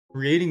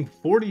creating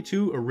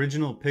 42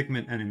 original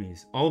Pikmin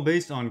enemies, all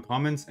based on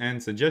comments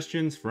and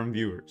suggestions from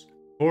viewers.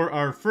 For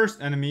our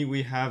first enemy,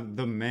 we have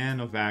the Man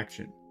of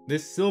Action.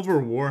 This silver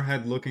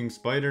warhead looking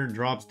spider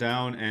drops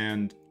down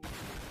and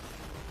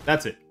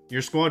that's it.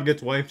 Your squad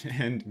gets wiped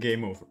and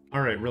game over.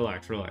 Alright,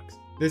 relax.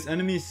 This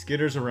enemy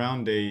skitters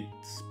around a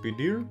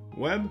spider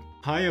web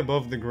high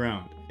above the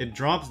ground. It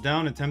drops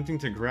down attempting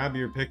to grab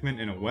your Pikmin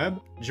in a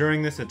web.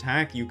 During this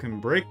attack, you can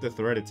break the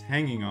thread it's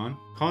hanging on,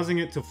 causing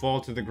it to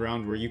fall to the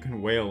ground where you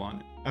can wail on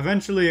it.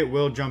 Eventually, it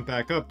will jump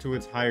back up to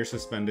its higher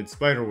suspended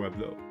spider web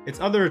though. Its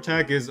other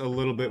attack is a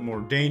little bit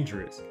more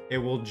dangerous. It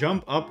will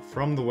jump up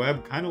from the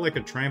web, kind of like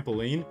a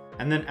trampoline,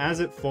 and then as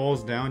it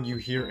falls down, you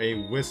hear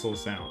a whistle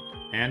sound.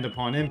 And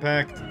upon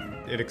impact,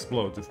 it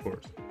explodes, of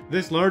course.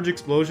 This large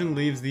explosion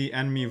leaves the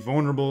enemy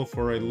vulnerable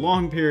for a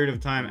long period of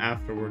time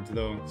afterwards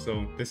though,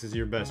 so this is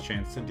your best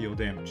chance to deal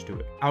damage to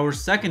it. Our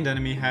second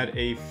enemy had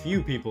a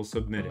few people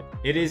submit it.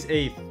 It is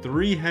a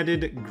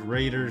three-headed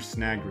greater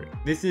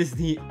Snagret. This is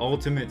the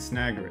ultimate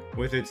Snagret,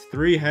 with its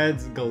 3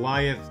 heads,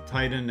 Goliath,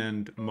 Titan,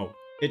 and Moat.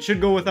 It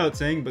should go without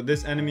saying, but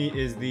this enemy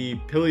is the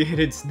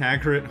pileated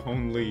Snagret,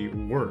 only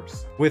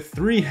worse. With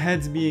 3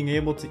 heads being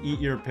able to eat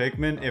your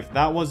Pikmin, if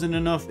that wasn't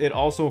enough, it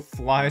also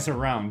flies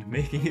around,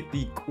 making it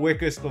the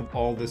quickest of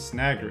all the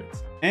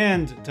Snagrets.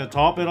 And to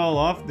top it all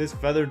off, this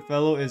feathered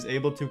fellow is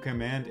able to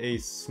command a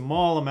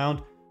small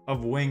amount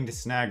of winged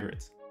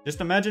Snagrets.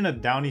 Just imagine a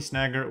downy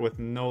Snagret with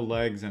no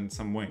legs and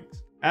some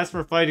wings. As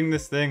for fighting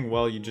this thing,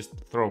 well, you just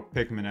throw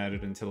Pikmin at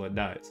it until it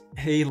dies.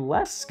 A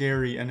less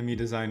scary enemy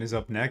design is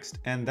up next,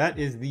 and that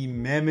is the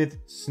Mammoth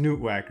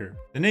Snootwhacker.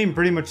 The name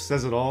pretty much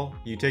says it all.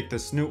 You take the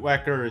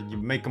Snootwhacker, you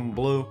make him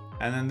blue,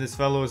 and then this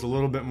fellow is a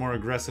little bit more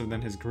aggressive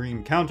than his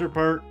green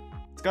counterpart.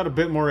 It's got a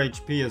bit more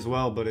HP as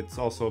well, but it's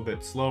also a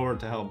bit slower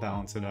to help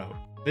balance it out.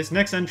 This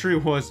next entry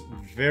was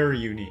very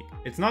unique.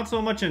 It's not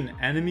so much an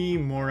enemy,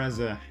 more as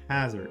a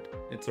hazard.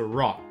 It's a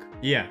rock.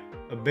 Yeah,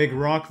 a big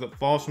rock that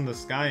falls from the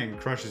sky and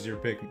crushes your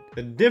Pikmin.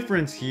 The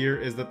difference here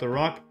is that the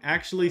rock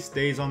actually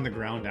stays on the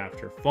ground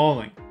after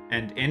falling,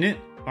 and in it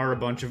are a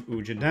bunch of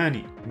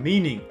Ujadani,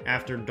 meaning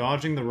after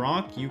dodging the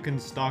rock, you can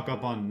stock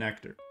up on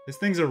nectar. This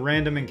thing's a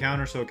random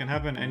encounter, so it can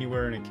happen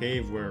anywhere in a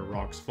cave where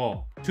rocks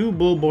fall. 2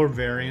 Bulbor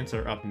variants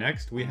are up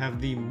next. We have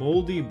the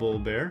Moldy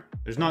Bulbear.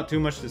 There's not too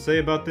much to say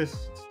about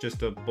this. It's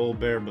just a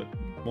Bulbear, but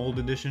mold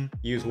edition.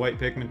 Use white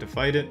Pikmin to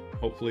fight it.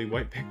 Hopefully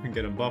white Pikmin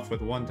get a buff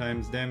with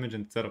 1x damage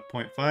instead of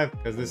 0.5,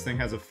 because this thing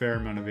has a fair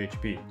amount of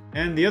HP.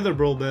 And the other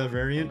Bulbear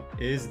variant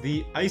is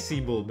the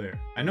Icy Bulbear.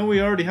 I know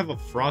we already have a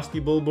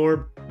Frosty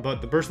Bulborb, but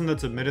the person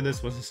that submitted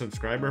this was a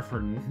subscriber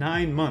for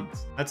 9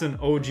 months. That's an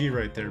OG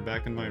right there,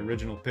 back in my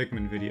original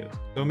Pikmin videos.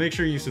 So make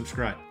sure you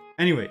subscribe.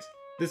 Anyways,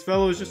 this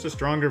fellow is just a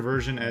stronger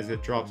version as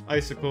it drops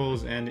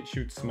icicles and it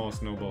shoots small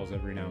snowballs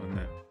every now and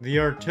then. The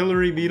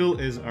Artillery Beetle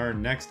is our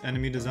next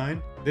enemy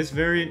design. This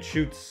variant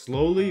shoots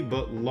slowly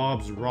but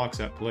lobs rocks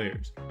at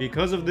players.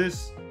 Because of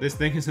this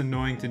thing is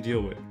annoying to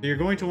deal with. So you're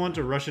going to want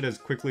to rush it as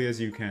quickly as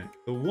you can.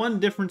 The one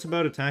difference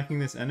about attacking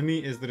this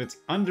enemy is that its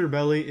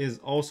underbelly is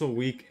also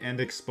weak and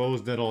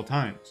exposed at all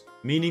times.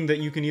 Meaning that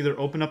you can either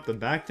open up the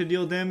back to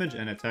deal damage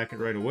and attack it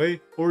right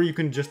away, or you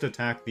can just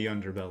attack the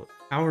underbelly.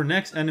 Our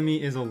next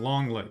enemy is a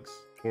Longlegs.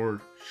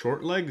 Or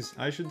short legs,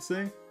 I should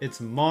say.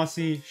 It's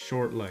Mossy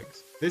Short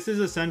Legs. This is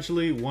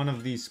essentially one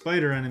of the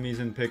spider enemies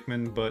in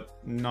Pikmin, but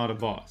not a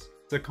boss.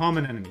 It's a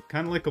common enemy,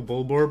 kind of like a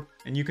Bulborb,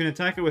 and you can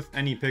attack it with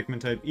any Pikmin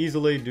type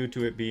easily due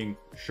to it being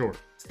short.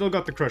 Still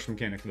got the crush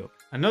mechanic though.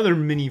 Another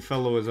mini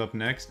fellow is up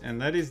next, and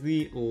that is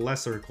the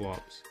Lesser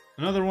Clops.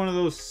 Another one of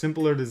those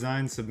simpler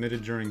designs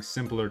submitted during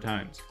simpler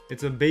times.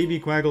 It's a baby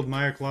Quaggled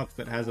Clops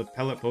that has a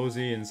pellet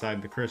posy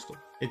inside the crystal.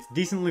 It's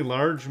decently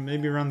large,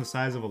 maybe around the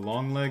size of a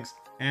Longlegs,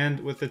 and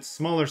with its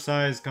smaller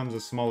size comes a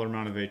smaller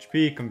amount of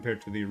HP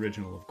compared to the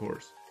original, of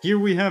course. Here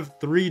we have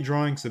 3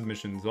 drawing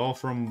submissions, all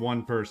from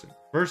one person.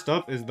 First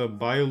up is the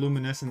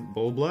Bio-luminescent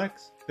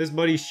Bulblax. This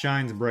buddy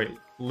shines brightly,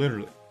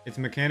 literally. Its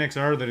mechanics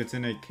are that it's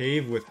in a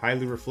cave with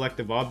highly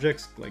reflective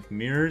objects, like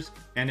mirrors,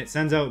 and it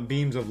sends out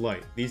beams of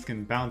light. These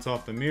can bounce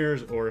off the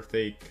mirrors, or if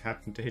they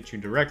happen to hit you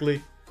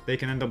directly, they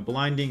can end up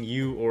blinding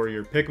you or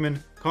your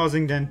Pikmin,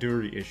 causing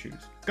Danduri issues.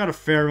 It's got a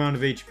fair amount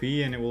of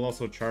HP, and it will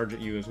also charge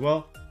at you as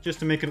well, just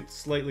to make it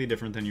slightly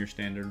different than your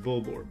standard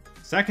Bulborb.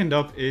 Second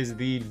up is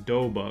the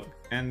Doughbug,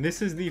 and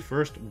this is the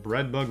first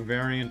breadbug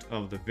variant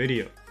of the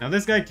video. Now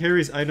this guy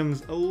carries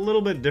items a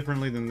little bit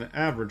differently than the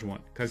average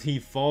one, because he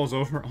falls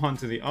over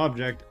onto the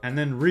object and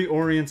then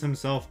reorients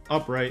himself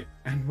upright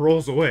and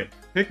rolls away.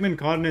 Pikmin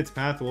caught in its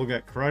path will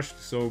get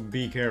crushed, so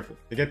be careful.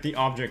 To get the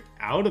object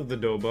out of the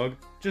Doughbug,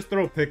 just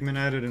throw Pikmin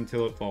at it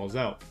until it falls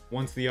out.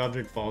 Once the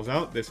object falls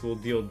out, this will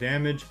deal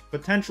damage,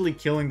 potentially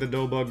killing the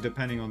Doughbug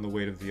depending on the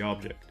weight of the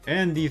object.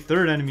 And the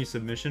third enemy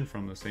submission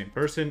from the same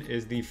person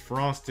is the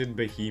Frosted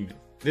Behemoth.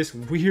 This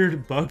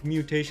weird bug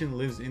mutation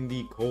lives in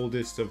the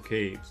coldest of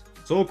caves.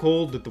 So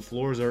cold that the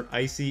floors are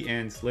icy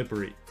and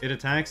slippery. It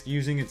attacks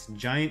using its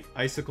giant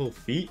icicle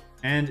feet,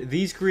 and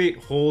these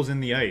create holes in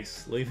the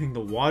ice, leaving the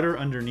water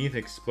underneath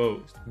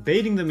exposed.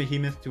 Baiting the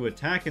Behemoth to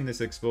attack in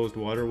this exposed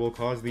water will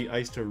cause the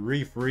ice to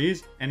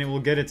refreeze, and it will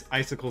get its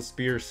icicle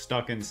spear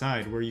stuck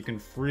inside, where you can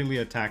freely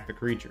attack the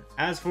creature.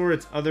 As for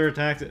its other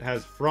attacks, it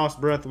has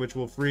Frost Breath, which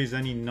will freeze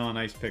any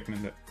non-ice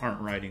Pikmin that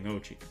aren't riding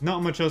Ochi.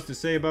 Not much else to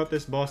say about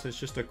this boss, it's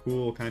just a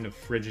cool kind of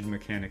frigid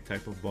mechanic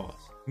type of boss.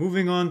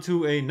 Moving on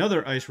to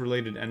another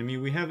ice-related enemy,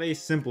 we have a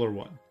simpler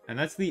one, and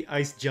that's the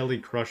Ice Jelly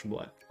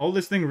Crushblat. All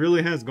this thing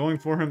really has going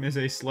for him is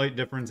a slight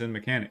difference in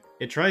mechanic.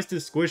 It tries to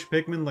squish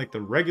Pikmin like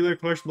the regular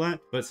Crushblat,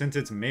 but since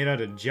it's made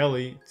out of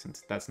jelly,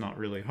 since that's not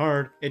really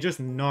hard, it just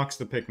knocks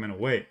the Pikmin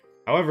away.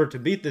 However, to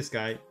beat this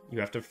guy, you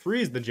have to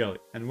freeze the jelly,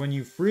 and when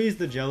you freeze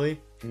the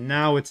jelly,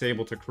 now it's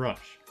able to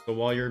crush. So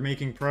while you're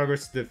making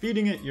progress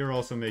defeating it, you're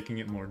also making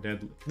it more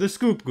deadly. The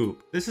Scoop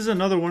Goop. This is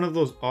another one of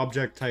those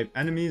object type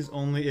enemies,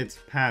 only it's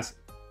passive.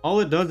 All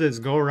it does is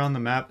go around the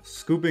map,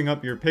 scooping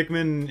up your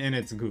Pikmin in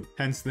its goop,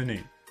 hence the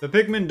name. The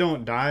Pikmin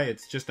don't die,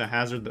 it's just a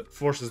hazard that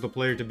forces the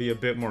player to be a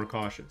bit more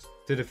cautious.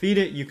 To defeat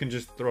it, you can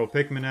just throw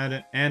Pikmin at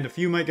it, and a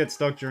few might get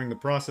stuck during the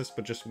process,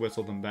 but just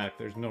whistle them back.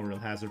 There's no real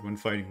hazard when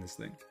fighting this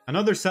thing.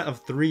 Another set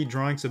of 3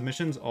 drawing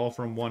submissions, all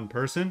from one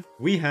person.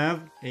 We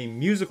have a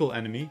musical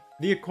enemy,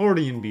 the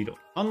Accordion Beetle.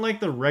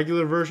 Unlike the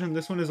regular version,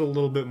 this one is a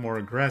little bit more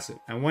aggressive,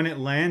 and when it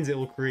lands, it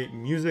will create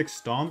music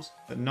stomps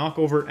that knock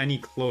over any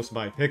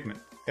close-by Pikmin.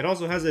 It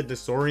also has a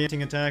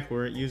disorienting attack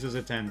where it uses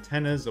its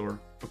antennas, or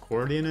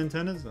accordion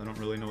antennas, I don't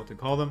really know what to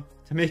call them,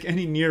 to make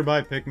any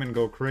nearby Pikmin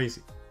go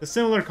crazy. A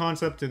similar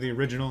concept to the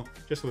original,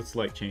 just with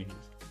slight changes.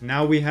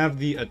 Now we have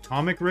the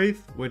Atomic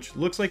Wraith, which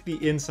looks like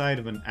the inside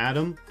of an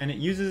atom, and it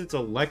uses its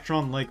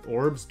electron-like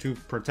orbs to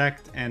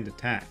protect and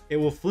attack. It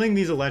will fling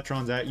these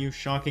electrons at you,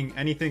 shocking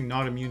anything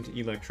not immune to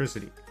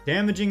electricity.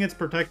 Damaging its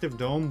protective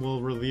dome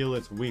will reveal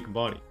its weak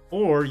body.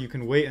 Or you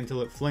can wait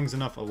until it flings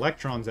enough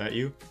electrons at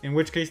you, in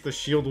which case the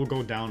shield will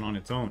go down on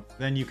its own.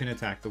 Then you can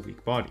attack the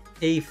weak body.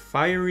 A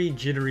fiery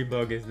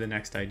Jitterbug is the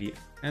next idea.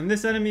 And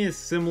this enemy is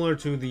similar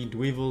to the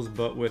Dweevils,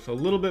 but with a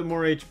little bit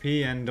more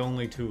HP and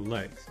only 2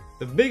 legs.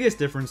 The biggest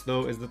difference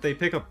though is that they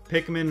pick up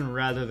Pikmin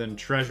rather than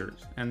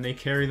treasures, and they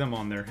carry them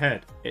on their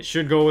head. It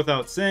should go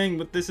without saying,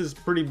 but this is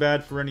pretty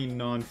bad for any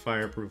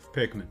non-fireproof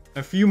Pikmin.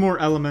 A few more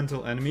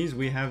elemental enemies,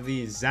 we have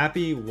the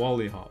Zappy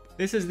Wollyhop.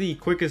 This is the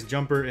quickest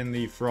jumper in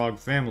the frog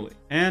family,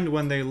 and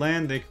when they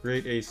land they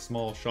create a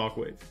small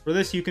shockwave. For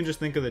this you can just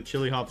think of the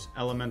Chili Hop's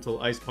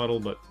elemental ice puddle,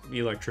 but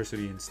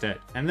electricity instead.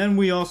 And then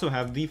we also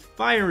have the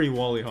Fiery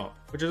Wollyhop,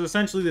 which is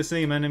essentially the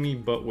same enemy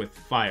but with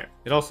fire.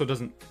 It also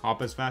doesn't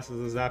hop as fast as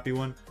the Zappy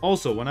one.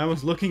 Also, when I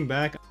was looking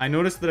back, I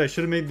noticed that I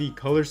should have made the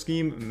color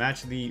scheme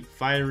match the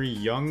fiery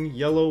young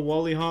yellow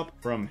Wollyhop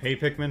from Hey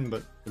Pikmin,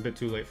 but a bit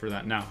too late for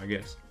that now, I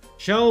guess.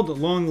 Shelled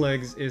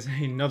Longlegs is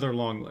another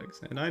Longlegs,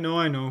 and I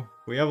know,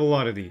 we have a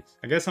lot of these.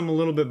 I guess I'm a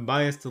little bit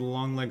biased to the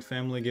Longlegs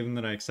family given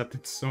that I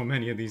accepted so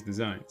many of these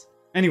designs.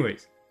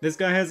 Anyways, this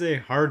guy has a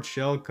hard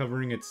shell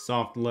covering its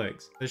soft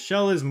legs. The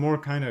shell is more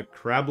kind of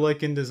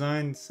crab-like in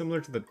design,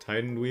 similar to the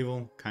Titan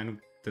Dweevil, kind of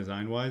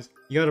design-wise.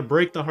 You gotta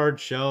break the hard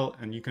shell,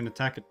 and you can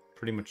attack it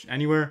pretty much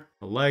anywhere.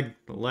 The leg,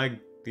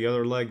 the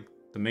other leg,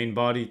 the main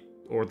body,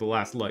 or the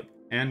last leg.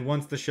 And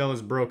once the shell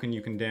is broken,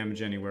 you can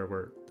damage anywhere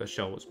where the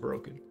shell was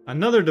broken.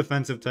 Another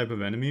defensive type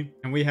of enemy,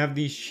 and we have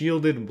the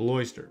Shielded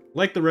Bloyster.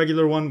 Like the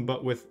regular one,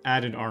 but with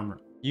added armor.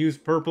 Use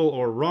purple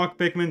or rock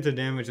Pikmin to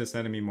damage this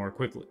enemy more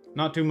quickly.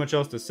 Not too much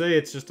else to say,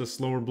 it's just a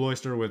slower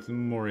Bloyster with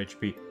more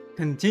HP.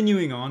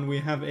 Continuing on, we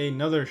have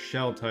another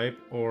shell type,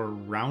 or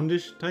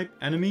roundish type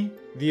enemy,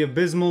 the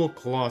Abysmal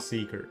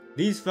Clawseeker.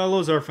 These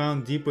fellows are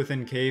found deep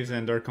within caves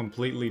and are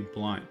completely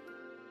blind.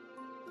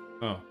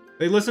 Oh.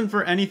 They listen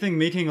for anything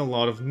making a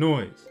lot of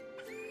noise.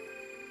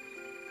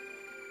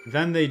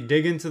 Then they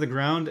dig into the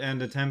ground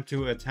and attempt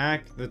to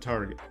attack the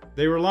target.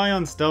 They rely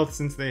on stealth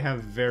since they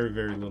have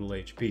very little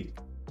HP.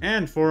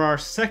 And for our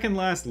second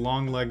last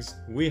Longlegs,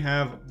 we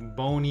have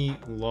Bony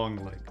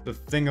Longleg, the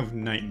thing of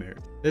nightmare.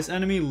 This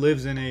enemy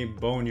lives in a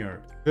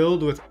boneyard,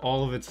 filled with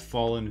all of its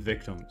fallen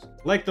victims.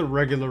 Like the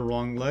regular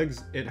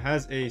Longlegs, it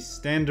has a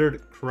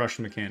standard crush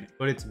mechanic,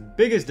 but its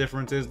biggest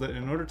difference is that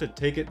in order to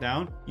take it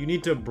down, you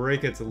need to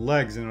break its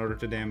legs in order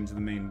to damage the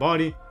main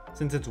body,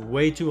 since it's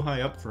way too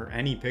high up for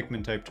any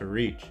Pikmin type to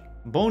reach.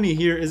 Bony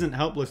here isn't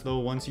helpless though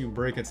once you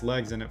break its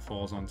legs and it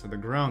falls onto the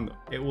ground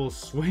though. It will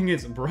swing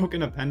its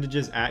broken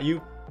appendages at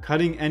you,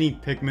 cutting any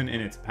Pikmin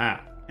in its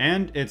path.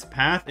 And its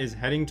path is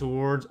heading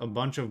towards a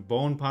bunch of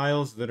bone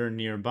piles that are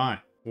nearby,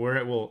 where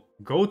it will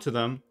go to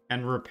them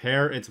and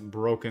repair its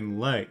broken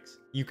legs.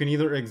 You can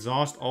either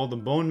exhaust all the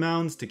bone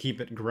mounds to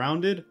keep it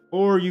grounded,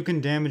 or you can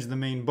damage the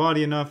main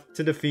body enough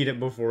to defeat it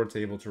before it's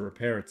able to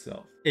repair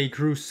itself. A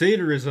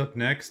Crusader is up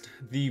next,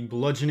 the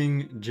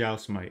Bludgeoning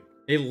Joustmite.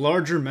 A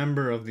larger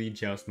member of the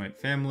Joustmite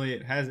family,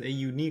 it has a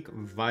unique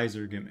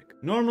visor gimmick.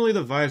 Normally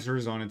the visor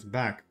is on its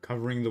back,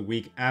 covering the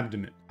weak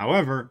abdomen.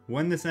 However,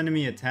 when this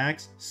enemy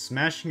attacks,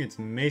 smashing its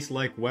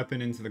mace-like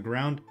weapon into the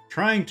ground,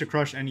 trying to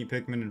crush any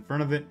Pikmin in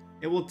front of it,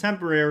 it will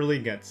temporarily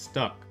get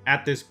stuck.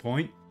 At this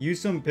point, use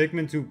some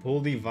Pikmin to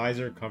pull the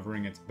visor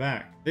covering its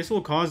back. This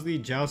will cause the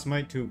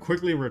Joustmite to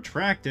quickly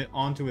retract it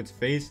onto its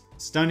face,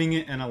 stunning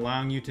it and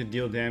allowing you to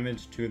deal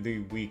damage to the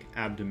weak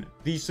abdomen.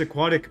 The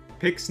Sequatic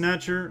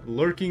Piksnatcher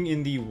lurking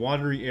in the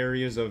watery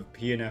areas of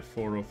PNF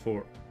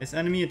 404. This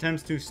enemy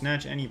attempts to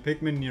snatch any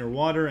Pikmin near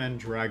water and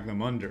drag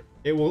them under.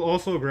 It will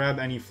also grab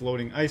any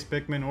floating ice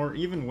Pikmin or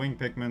even wing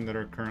Pikmin that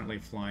are currently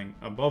flying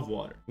above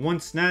water.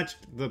 Once snatched,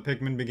 the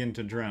Pikmin begin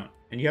to drown,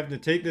 and you have to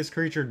take this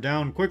creature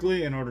down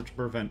quickly in order to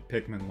prevent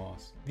Pikmin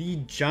loss. The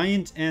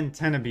Giant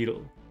Antenna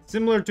Beetle.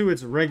 Similar to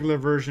its regular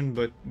version,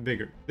 but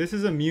bigger. This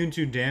is immune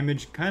to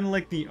damage, kind of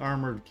like the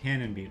armored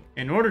cannon beetle.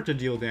 In order to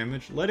deal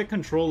damage, let it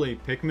control a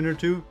Pikmin or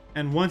two,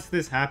 and once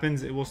this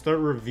happens, it will start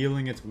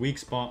revealing its weak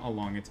spot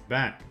along its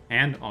back.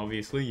 And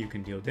obviously, you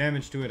can deal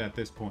damage to it at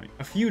this point.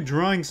 A few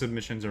drawing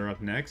submissions are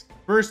up next.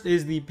 First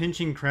is the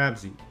Pinching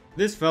Crabsy.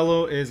 This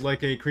fellow is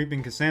like a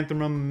creeping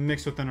chrysanthemum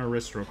mixed with an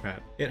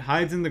aristocrab. It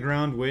hides in the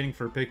ground waiting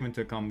for Pikmin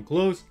to come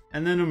close,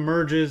 and then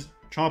emerges,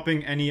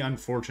 chopping any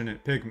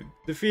unfortunate Pikmin.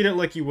 Defeat it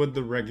like you would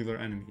the regular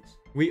enemies.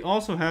 We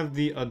also have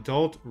the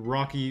adult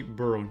Rocky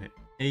Burrow-nit,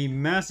 a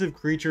massive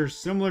creature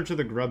similar to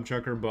the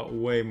Grubchucker but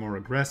way more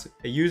aggressive.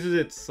 It uses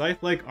its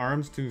scythe-like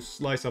arms to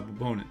slice up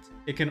opponents.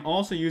 It can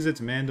also use its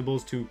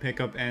mandibles to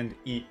pick up and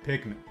eat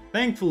Pikmin.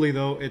 Thankfully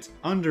though, its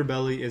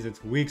underbelly is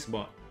its weak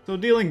spot, so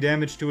dealing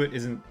damage to it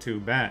isn't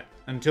too bad,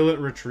 until it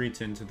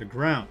retreats into the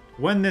ground.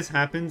 When this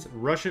happens,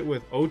 rush it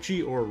with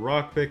Ochi or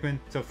Rock Pikmin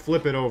to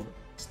flip it over,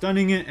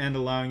 stunning it and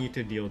allowing you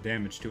to deal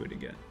damage to it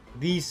again.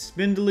 The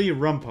Spindly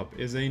Rumpup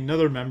is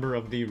another member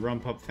of the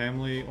Rumpup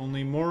family,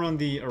 only more on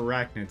the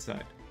arachnid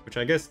side, which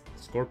I guess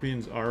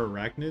scorpions are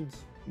arachnids?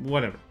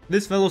 Whatever.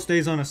 This fellow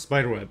stays on a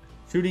spiderweb,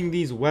 shooting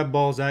these web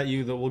balls at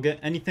you that will get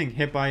anything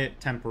hit by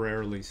it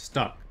temporarily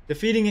stuck.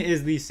 Defeating it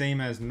is the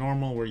same as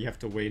normal, where you have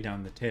to weigh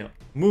down the tail.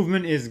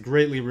 Movement is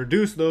greatly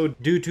reduced though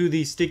due to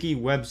the sticky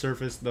web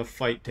surface the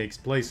fight takes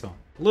place on.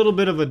 A little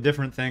bit of a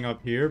different thing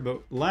up here, but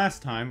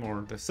last time,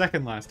 or the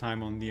second last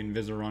time on the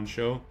Invisaron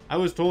show, I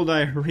was told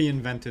I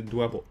reinvented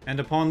Dwebble, and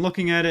upon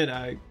looking at it,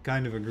 I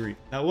kind of agree.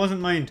 That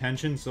wasn't my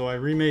intention, so I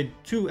remade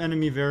two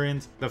enemy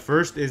variants. The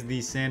first is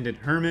the Sanded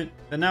Hermit,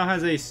 that now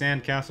has a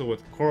sandcastle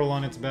with coral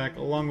on its back,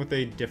 along with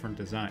a different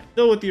design.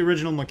 Still with the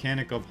original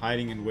mechanic of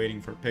hiding and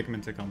waiting for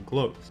Pikmin to come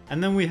close.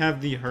 And then we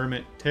have the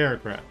Hermit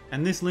Terracrab,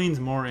 and this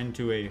leans more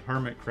into a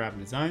hermit crab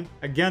design.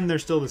 Again, they're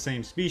still the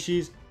same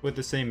species, with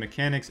the same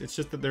mechanics, it's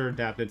just that they're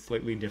adapted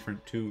slightly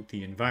different to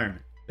the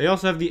environment. They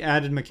also have the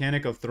added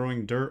mechanic of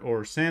throwing dirt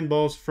or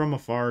sandballs from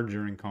afar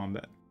during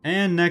combat.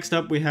 And next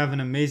up we have an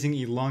amazing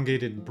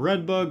elongated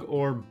bread bug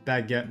or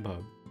baguette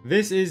bug.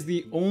 This is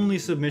the only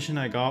submission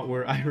I got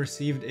where I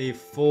received a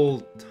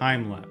full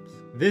time lapse.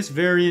 This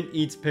variant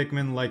eats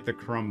Pikmin like the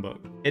crumb bug.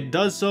 It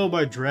does so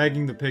by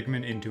dragging the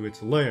Pikmin into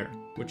its lair,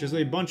 which is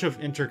a bunch of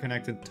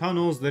interconnected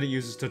tunnels that it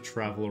uses to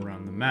travel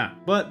around the map.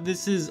 But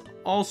this is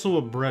also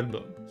a bread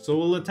bug, so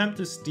we'll attempt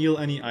to steal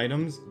any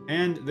items,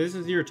 and this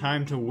is your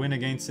time to win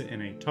against it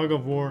in a tug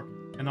of war,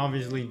 and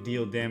obviously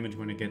deal damage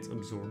when it gets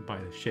absorbed by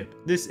the ship.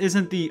 This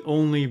isn't the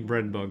only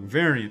bread bug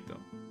variant though.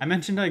 I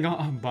mentioned I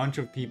got a bunch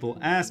of people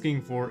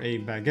asking for a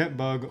baguette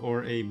bug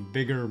or a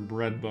bigger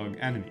bread bug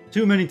enemy.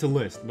 Too many to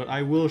list, but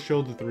I will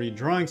show the 3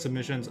 drawing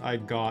submissions I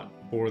got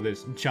for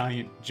this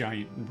giant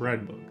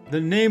bread bug. The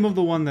name of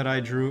the one that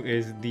I drew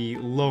is the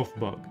loaf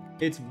bug.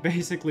 It's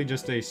basically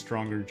just a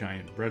stronger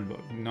giant bread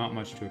bug, not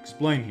much to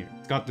explain here.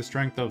 It's got the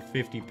strength of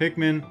 50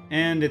 Pikmin,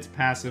 and it's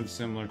passive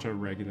similar to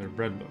regular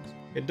bread bugs.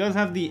 It does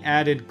have the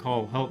added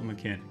call help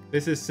mechanic.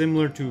 This is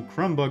similar to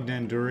Crumbug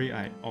Danduri,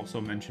 I also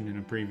mentioned in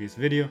a previous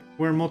video,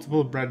 where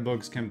multiple bread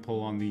bugs can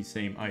pull on the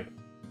same item.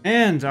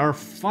 And our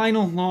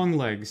final long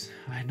legs.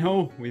 I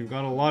know we've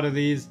got a lot of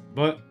these,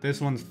 but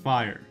this one's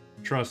fire.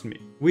 Trust me.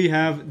 We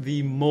have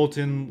the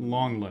Molten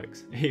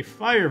Longlegs, a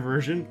fire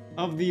version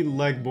of the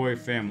Leg Boy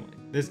family.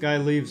 This guy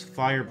leaves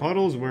fire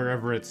puddles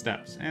wherever it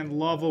steps, and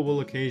lava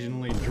will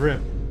occasionally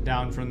drip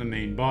down from the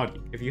main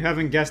body. If you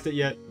haven't guessed it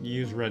yet,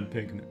 use red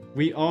Pikmin.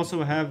 We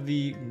also have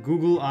the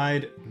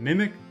Google-eyed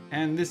Mimic,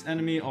 and this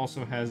enemy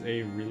also has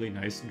a really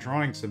nice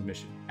drawing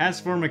submission. As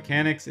for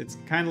mechanics, it's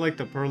kind of like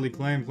the Pearly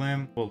Clam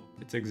Clam. Well,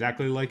 it's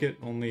exactly like it,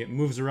 only it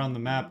moves around the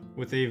map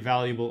with a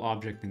valuable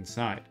object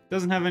inside. It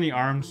doesn't have any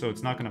arms, so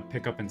it's not going to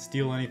pick up and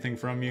steal anything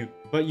from you,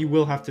 but you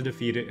will have to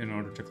defeat it in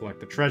order to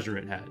collect the treasure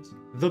it has.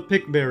 The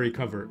Pickberry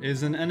cover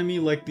is an enemy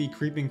like the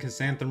Creeping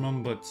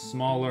Chrysanthemum, but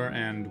smaller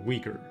and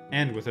weaker,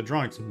 and with a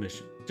drawing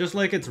submission. Just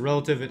like its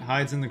relative, it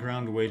hides in the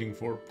ground waiting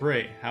for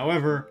prey.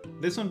 However,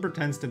 this one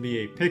pretends to be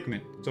a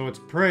Pikmin, so its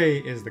prey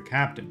is the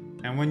captain.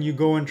 And when you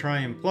go and try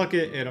and pluck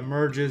it, it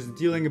emerges,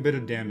 dealing a bit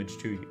of damage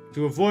to you.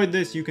 To avoid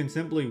this, you can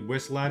simply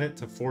whistle at it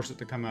to force it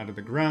to come out of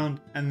the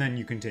ground, and then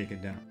you can take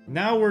it down.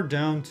 Now we're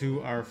down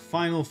to our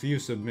final few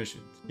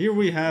submissions. Here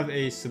we have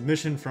a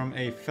submission from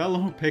a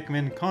fellow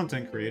Pikmin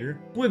content creator,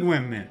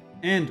 Wigwam Man.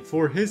 And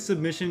for his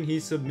submission, he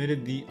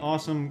submitted the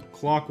awesome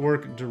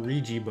Clockwork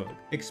Dirigi bug.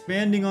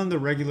 Expanding on the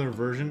regular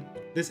version,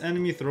 this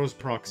enemy throws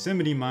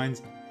proximity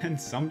mines, and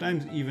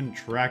sometimes even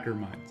tracker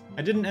mines.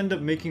 I didn't end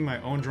up making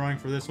my own drawing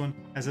for this one,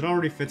 as it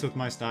already fits with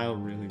my style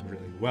really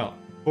well.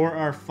 For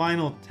our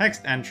final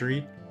text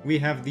entry, we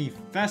have the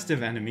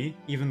festive enemy,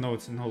 even though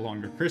it's no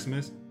longer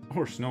Christmas,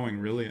 or snowing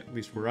really, at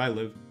least where I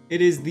live.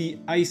 It is the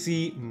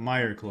Icy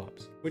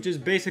Clops, which is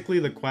basically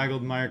the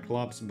Quaggled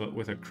Clops but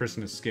with a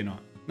Christmas skin on.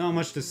 Not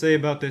much to say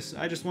about this,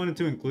 I just wanted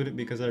to include it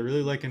because I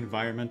really like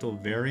environmental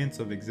variants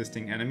of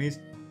existing enemies,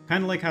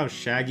 kind of like how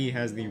Shaggy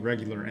has the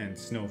regular and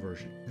snow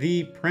version.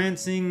 The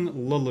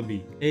Prancing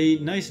Lullaby. A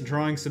nice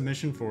drawing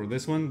submission for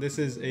this one. This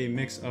is a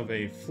mix of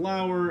a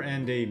flower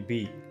and a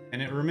bee,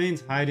 and it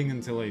remains hiding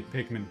until a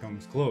Pikmin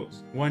comes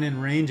close. When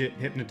in range, it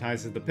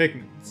hypnotizes the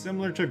Pikmin,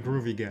 similar to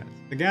Groovy Gas.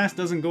 The gas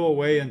doesn't go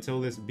away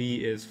until this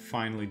bee is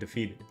finally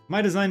defeated.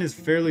 My design is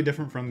fairly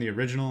different from the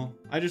original.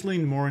 I just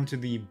leaned more into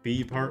the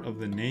bee part of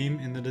the name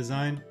in the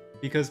design,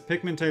 because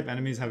Pikmin type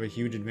enemies have a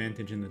huge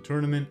advantage in the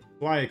tournament,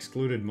 so I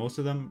excluded most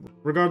of them.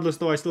 Regardless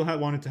though, I still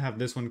wanted to have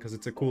this one because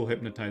it's a cool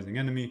hypnotizing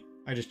enemy.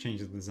 I just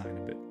changed the design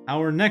a bit.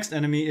 Our next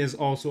enemy is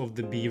also of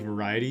the bee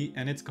variety,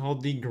 and it's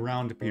called the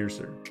Ground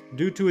Piercer,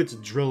 due to its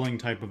drilling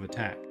type of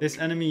attack. This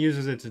enemy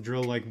uses its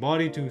drill-like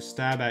body to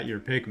stab at your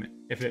Pikmin.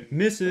 If it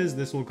misses,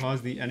 this will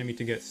cause the enemy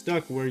to get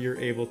stuck where you're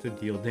able to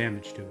deal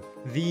damage to it.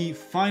 The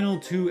final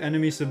two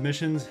enemy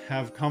submissions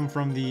have come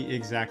from the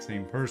exact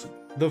same person.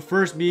 The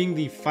first being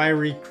the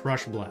Fiery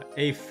Crushblat,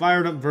 a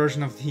fired up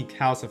version of the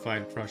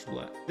calcified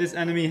Crushblat. This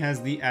enemy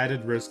has the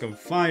added risk of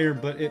fire,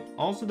 but it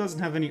also doesn't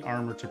have any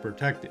armor to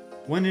protect it.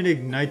 When it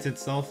ignites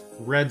itself,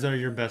 reds are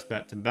your best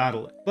bet to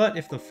battle it. But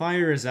if the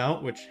fire is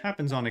out, which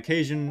happens on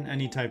occasion,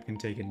 any type can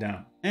take it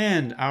down.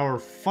 And our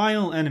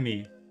final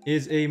enemy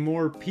is a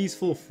more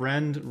peaceful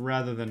friend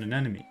rather than an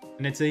enemy,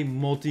 and it's a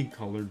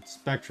multicolored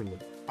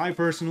Spectralid. I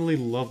personally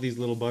love these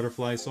little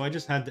butterflies, so I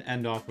just had to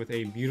end off with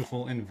a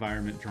beautiful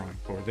environment drawing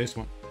for this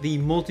one. The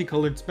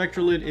multicolored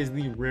Spectralid is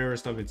the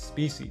rarest of its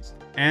species,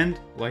 and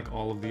like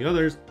all of the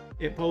others,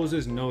 it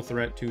poses no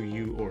threat to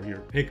you or your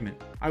Pikmin.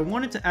 I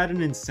wanted to add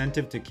an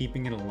incentive to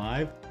keeping it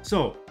alive,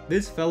 so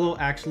this fellow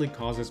actually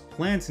causes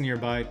plants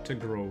nearby to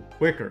grow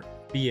quicker,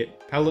 be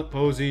it pellet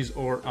posies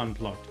or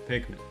unplucked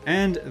Pikmin.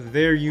 And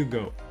there you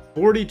go.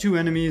 42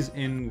 enemies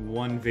in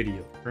one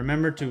video.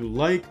 Remember to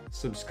like,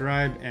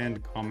 subscribe,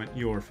 and comment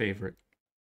your favorite.